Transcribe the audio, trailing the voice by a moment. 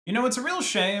You know, it's a real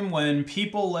shame when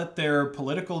people let their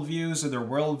political views or their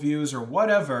worldviews or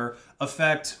whatever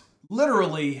affect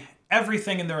literally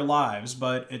everything in their lives,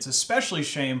 but it's especially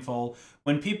shameful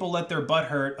when people let their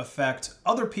butthurt affect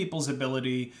other people's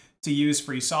ability to use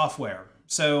free software.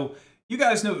 So, you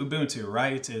guys know Ubuntu,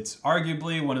 right? It's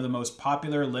arguably one of the most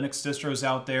popular Linux distros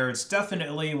out there. It's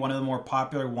definitely one of the more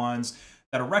popular ones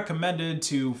that are recommended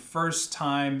to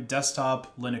first-time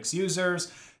desktop Linux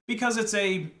users because it's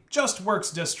a just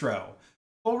works distro.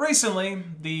 Well, recently,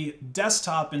 the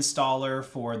desktop installer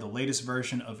for the latest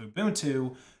version of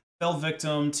Ubuntu fell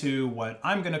victim to what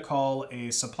I'm going to call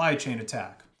a supply chain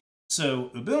attack.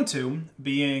 So Ubuntu,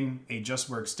 being a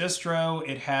JustWorks distro,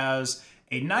 it has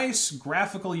a nice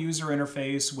graphical user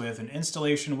interface with an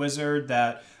installation wizard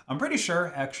that I'm pretty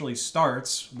sure actually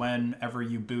starts whenever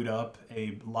you boot up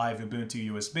a live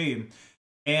Ubuntu USB.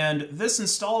 And this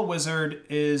install wizard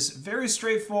is very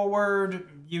straightforward.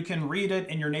 You can read it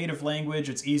in your native language.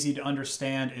 It's easy to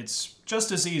understand. It's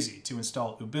just as easy to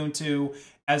install Ubuntu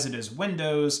as it is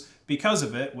Windows because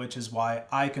of it, which is why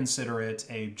I consider it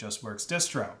a JustWorks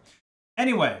distro.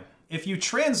 Anyway, if you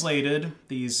translated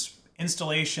these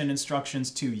installation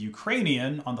instructions to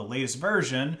Ukrainian on the latest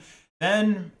version,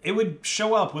 then it would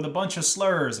show up with a bunch of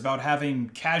slurs about having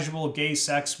casual gay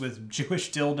sex with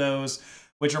Jewish dildos,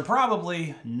 which are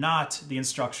probably not the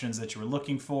instructions that you were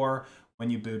looking for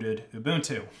when you booted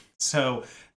Ubuntu. So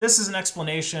this is an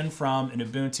explanation from an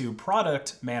Ubuntu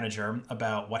product manager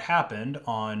about what happened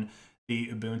on the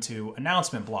Ubuntu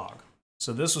announcement blog.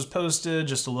 So this was posted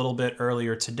just a little bit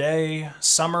earlier today.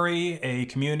 Summary: a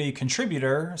community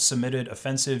contributor submitted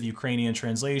offensive Ukrainian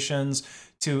translations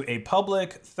to a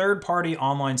public third-party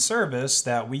online service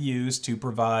that we use to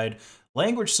provide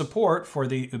language support for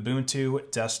the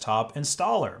Ubuntu desktop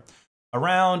installer.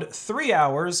 Around 3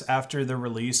 hours after the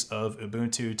release of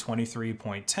Ubuntu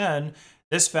 23.10,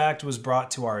 this fact was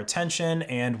brought to our attention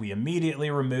and we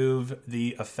immediately removed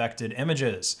the affected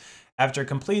images. After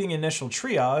completing initial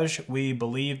triage, we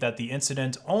believe that the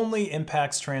incident only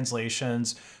impacts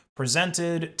translations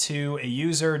presented to a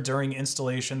user during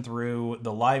installation through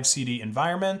the live CD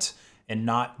environment and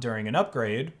not during an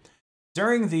upgrade.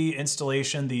 During the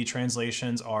installation, the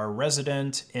translations are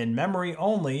resident in memory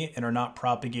only and are not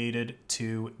propagated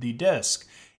to the disk.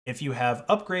 If you have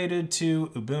upgraded to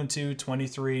Ubuntu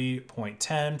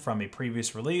 23.10 from a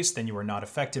previous release, then you are not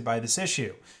affected by this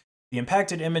issue. The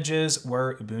impacted images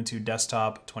were Ubuntu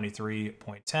Desktop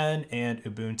 23.10 and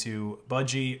Ubuntu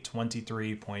Budgie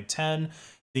 23.10.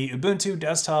 The Ubuntu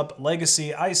Desktop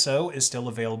Legacy ISO is still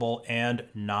available and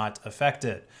not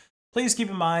affected. Please keep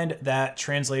in mind that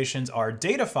translations are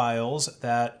data files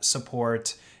that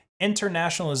support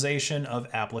internationalization of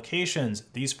applications.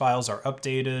 These files are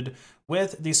updated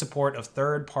with the support of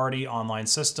third-party online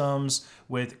systems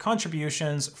with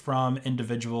contributions from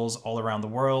individuals all around the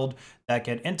world that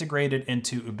get integrated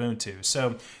into Ubuntu.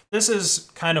 So this is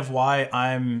kind of why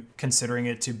I'm considering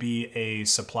it to be a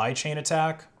supply chain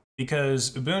attack,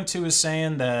 because Ubuntu is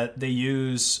saying that they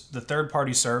use the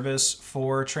third-party service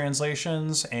for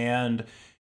translations, and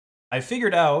I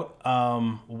figured out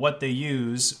what they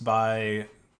use by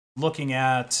looking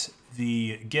at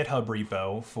the GitHub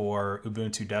repo for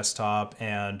Ubuntu Desktop,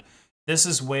 and this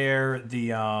is where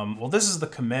the, this is the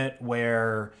commit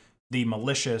where the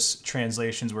malicious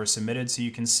translations were submitted. So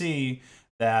you can see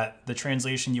that the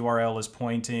translation URL is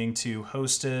pointing to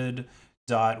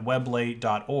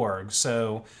hosted.weblate.org.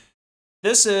 So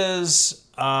this is,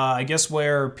 I guess,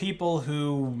 where people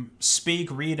who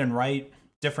speak, read, and write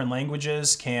different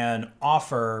languages can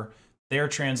offer their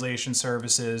translation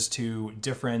services to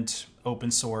different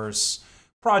open source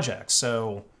projects.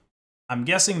 So I'm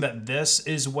guessing that this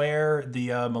is where the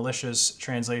malicious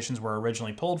translations were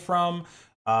originally pulled from.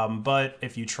 But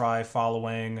if you try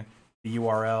following the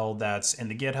URL that's in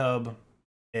the GitHub,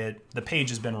 the page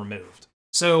has been removed.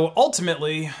 So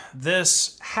ultimately,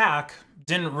 this hack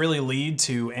didn't really lead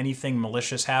to anything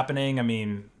malicious happening. I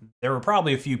mean, there were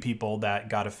probably a few people that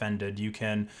got offended. You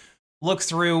can look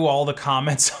through all the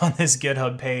comments on this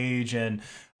GitHub page and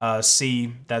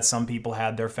see that some people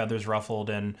had their feathers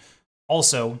ruffled, and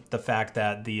also the fact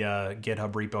that the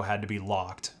GitHub repo had to be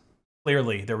locked.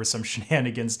 Clearly, there was some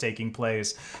shenanigans taking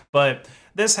place. But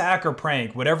this hack or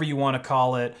prank, whatever you want to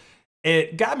call it,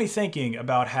 it got me thinking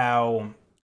about how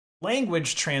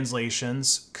language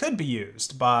translations could be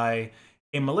used by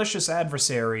a malicious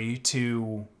adversary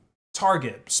to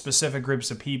target specific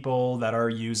groups of people that are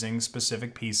using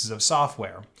specific pieces of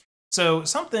software. So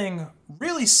something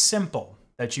really simple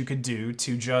that you could do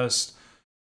to just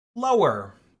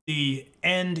lower the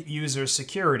end user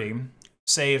security,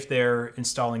 say if they're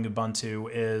installing Ubuntu,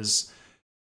 is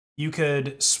you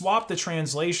could swap the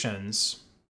translations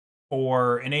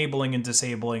for enabling and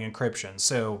disabling encryption.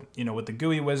 So, with the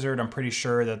GUI wizard, I'm pretty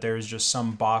sure that there's just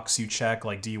some box you check,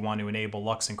 like, do you want to enable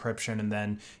Lux encryption? And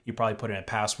then you probably put in a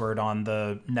password on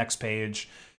the next page.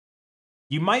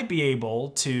 You might be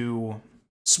able to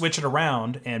switch it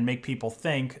around and make people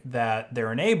think that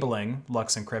they're enabling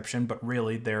Lux encryption, but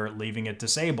really they're leaving it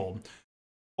disabled.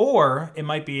 Or it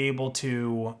might be able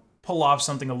to pull off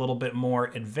something a little bit more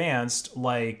advanced,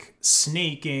 like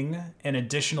sneaking an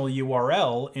additional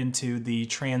URL into the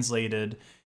translated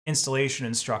installation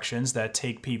instructions that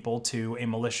take people to a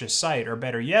malicious site, or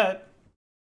better yet,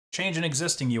 change an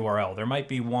existing URL. There might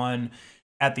be one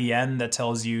at the end that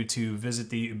tells you to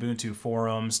visit the Ubuntu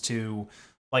forums to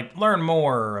learn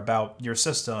more about your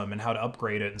system and how to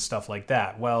upgrade it and stuff like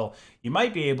that. Well, you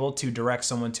might be able to direct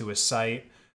someone to a site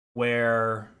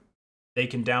where they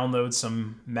can download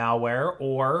some malware,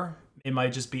 or it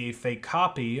might just be a fake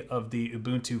copy of the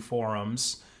Ubuntu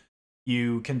forums.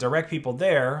 You can direct people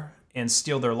there and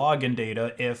steal their login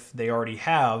data if they already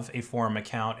have a forum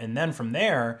account, and then from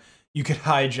there, you could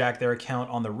hijack their account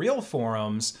on the real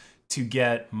forums to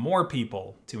get more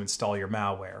people to install your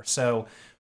malware. So,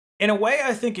 in a way,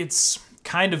 I think it's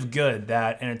kind of good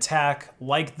that an attack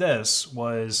like this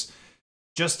was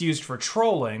just used for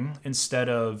trolling instead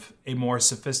of a more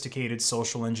sophisticated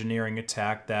social engineering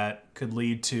attack that could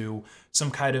lead to some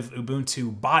kind of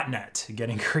Ubuntu botnet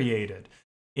getting created.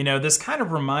 This kind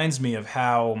of reminds me of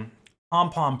how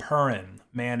Pom Purin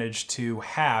managed to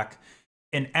hack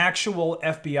an actual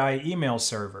FBI email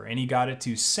server, and he got it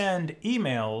to send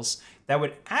emails that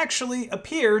would actually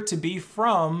appear to be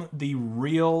from the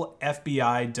real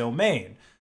FBI domain.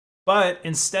 But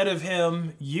instead of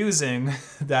him using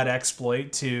that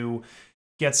exploit to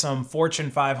get some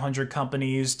Fortune 500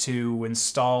 companies to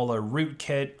install a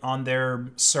rootkit on their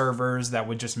servers that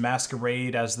would just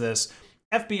masquerade as this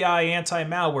FBI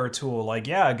anti-malware tool, like,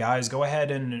 yeah, guys, go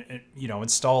ahead and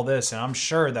install this, and I'm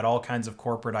sure that all kinds of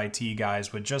corporate IT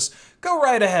guys would just go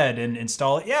right ahead and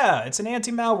install it. Yeah, it's an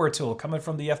anti-malware tool coming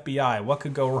from the FBI. What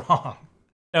could go wrong?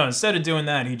 No, instead of doing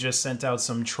that, he just sent out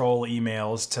some troll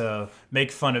emails to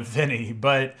make fun of Vinny.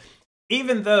 But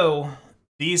even though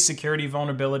these security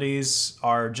vulnerabilities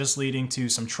are just leading to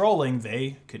some trolling,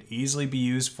 they could easily be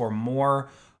used for more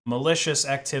malicious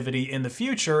activity in the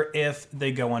future if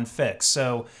they go unfixed.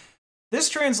 So this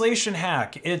translation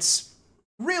hack, it's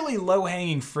really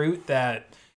low-hanging fruit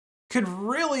that could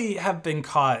really have been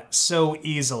caught so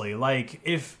easily. Like,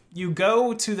 if you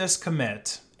go to this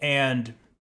commit and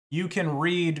you can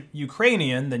read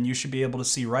Ukrainian, then you should be able to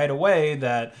see right away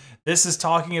that this is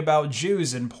talking about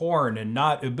Jews and porn and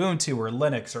not Ubuntu or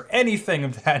Linux or anything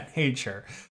of that nature.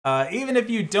 Even if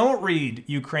you don't read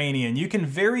Ukrainian, you can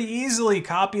very easily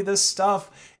copy this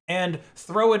stuff and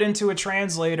throw it into a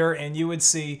translator and you would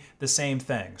see the same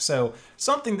thing. So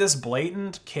something this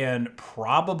blatant can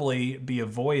probably be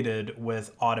avoided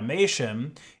with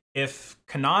automation if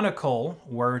Canonical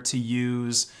were to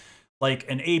use like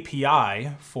an API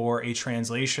for a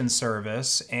translation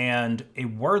service and a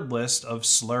word list of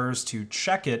slurs to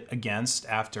check it against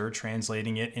after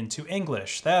translating it into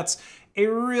English. That's a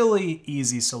really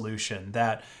easy solution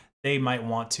that they might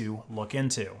want to look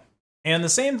into. And the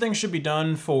same thing should be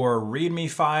done for README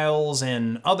files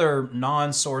and other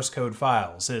non-source code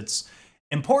files. It's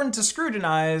important to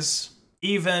scrutinize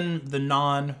even the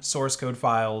non-source code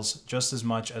files just as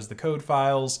much as the code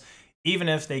files, even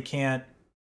if they can't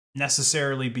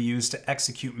necessarily be used to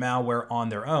execute malware on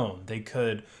their own. They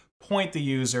could point the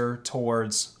user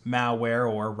towards malware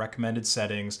or recommended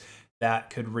settings that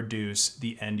could reduce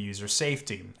the end user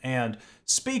safety. And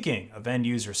speaking of end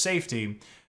user safety,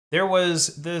 there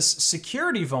was this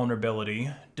security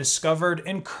vulnerability discovered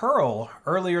in curl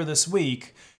earlier this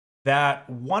week that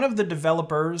one of the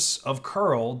developers of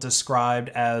curl described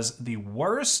as the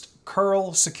worst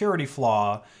curl security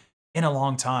flaw in a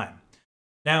long time.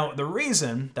 Now, the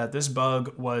reason that this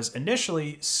bug was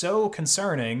initially so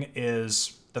concerning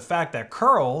is the fact that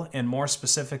curl, and more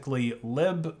specifically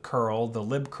libcurl, the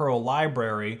libcurl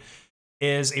library,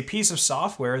 is a piece of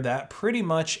software that pretty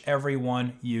much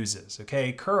everyone uses.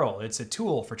 Okay, curl, it's a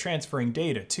tool for transferring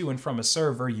data to and from a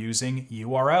server using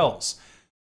URLs.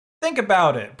 Think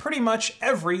about it. Pretty much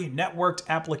every networked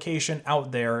application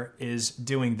out there is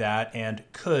doing that and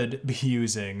could be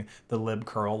using the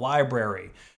libcurl library.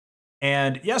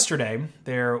 And yesterday,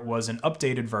 there was an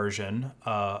updated version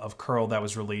of curl that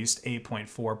was released,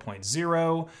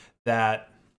 8.4.0, that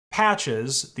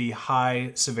patches the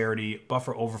high severity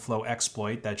buffer overflow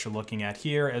exploit that you're looking at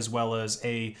here, as well as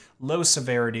a low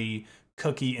severity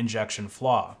cookie injection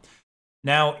flaw.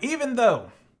 Now, even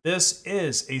though This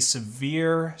is a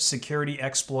severe security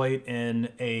exploit in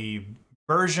a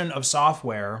version of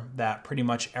software that pretty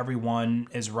much everyone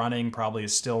is running, probably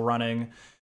is still running.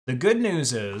 The good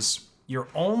news is you're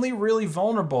only really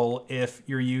vulnerable if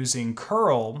you're using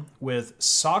curl with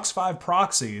SOCKS5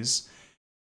 proxies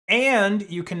and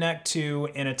you connect to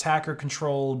an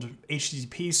attacker-controlled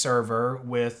HTTP server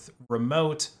with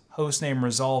remote hostname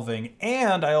resolving.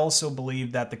 And I also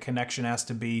believe that the connection has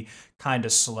to be kind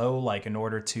of slow, like in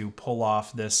order to pull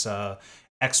off this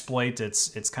exploit,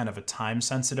 it's kind of a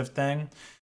time-sensitive thing.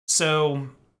 So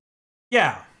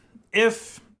yeah,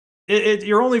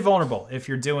 you're only vulnerable if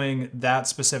you're doing that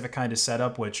specific kind of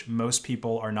setup, which most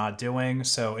people are not doing.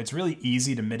 So it's really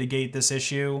easy to mitigate this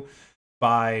issue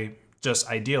by just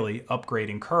ideally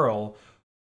upgrading curl.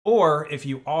 Or if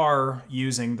you are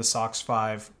using the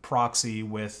SOCKS5 proxy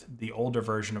with the older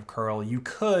version of curl, you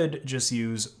could just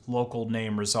use local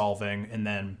name resolving, and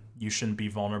then you shouldn't be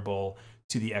vulnerable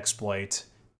to the exploit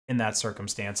in that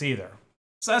circumstance either.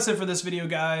 So that's it for this video,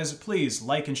 guys. Please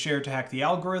like and share to hack the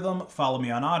algorithm, follow me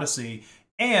on Odyssey,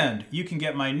 and you can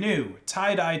get my new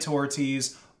tie-dye tour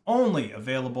tees only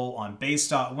available on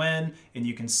base.win, and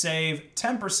you can save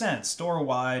 10%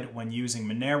 store-wide when using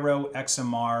Monero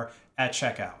XMR at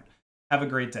checkout. Have a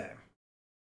great day.